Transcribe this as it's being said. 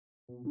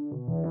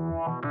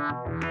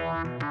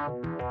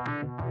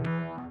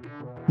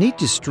Need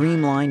to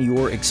streamline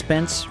your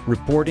expense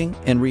reporting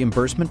and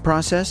reimbursement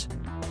process?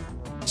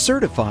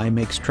 Certify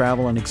makes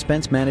travel and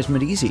expense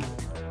management easy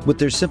with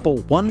their simple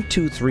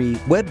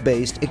 1-2-3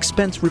 web-based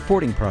expense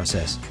reporting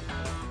process.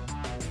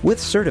 With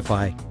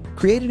Certify,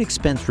 create an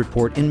expense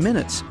report in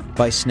minutes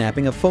by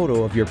snapping a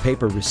photo of your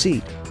paper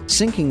receipt,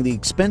 syncing the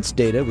expense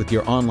data with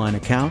your online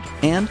account,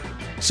 and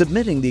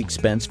submitting the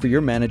expense for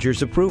your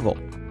manager's approval.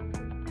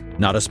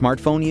 Not a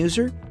smartphone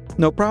user?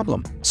 No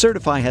problem.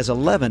 Certify has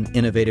 11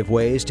 innovative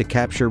ways to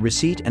capture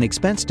receipt and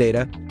expense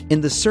data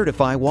in the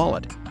Certify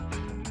wallet.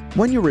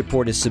 When your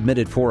report is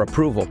submitted for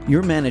approval,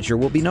 your manager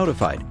will be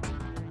notified.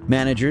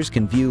 Managers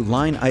can view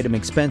line item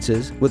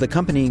expenses with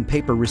accompanying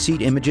paper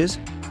receipt images,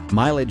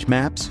 mileage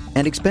maps,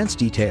 and expense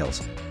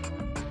details.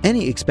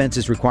 Any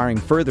expenses requiring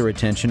further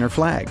attention are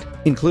flagged,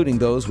 including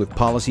those with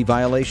policy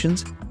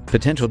violations,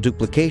 potential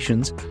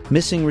duplications,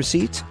 missing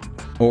receipts,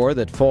 or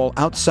that fall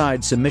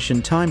outside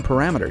submission time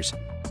parameters.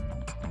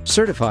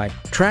 Certify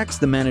tracks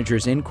the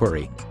manager's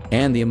inquiry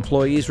and the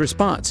employee's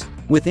response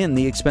within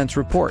the expense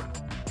report.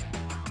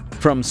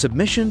 From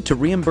submission to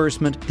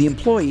reimbursement, the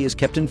employee is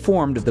kept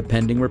informed of the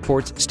pending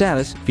report's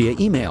status via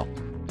email.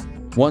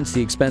 Once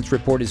the expense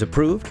report is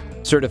approved,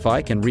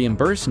 Certify can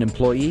reimburse an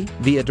employee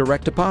via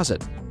direct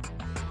deposit.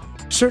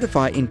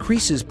 Certify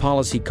increases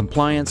policy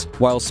compliance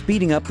while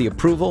speeding up the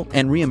approval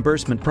and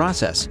reimbursement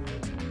process.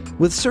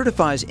 With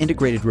Certify's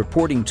integrated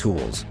reporting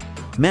tools,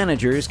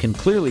 managers can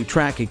clearly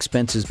track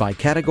expenses by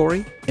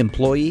category,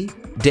 employee,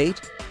 date,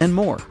 and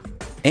more,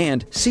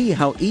 and see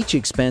how each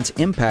expense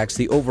impacts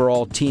the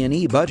overall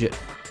T&E budget.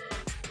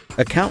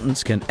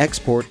 Accountants can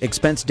export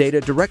expense data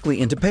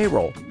directly into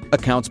payroll,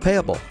 accounts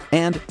payable,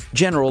 and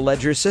general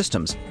ledger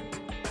systems,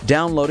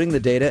 downloading the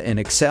data in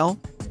Excel,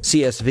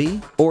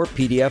 CSV, or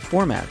PDF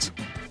formats.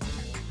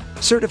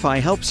 Certify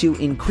helps you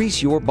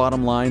increase your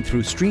bottom line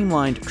through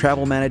streamlined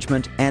travel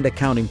management and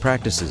accounting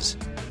practices.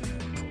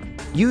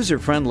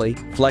 User-friendly,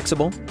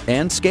 flexible,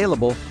 and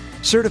scalable,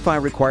 Certify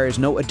requires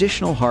no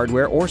additional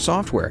hardware or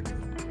software.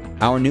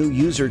 Our new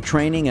user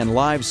training and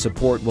live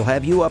support will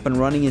have you up and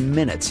running in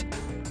minutes,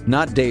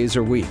 not days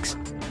or weeks.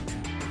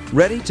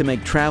 Ready to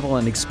make travel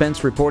and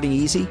expense reporting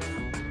easy?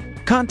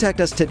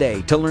 Contact us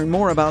today to learn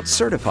more about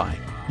Certify,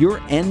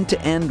 your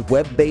end-to-end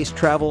web-based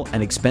travel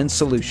and expense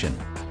solution.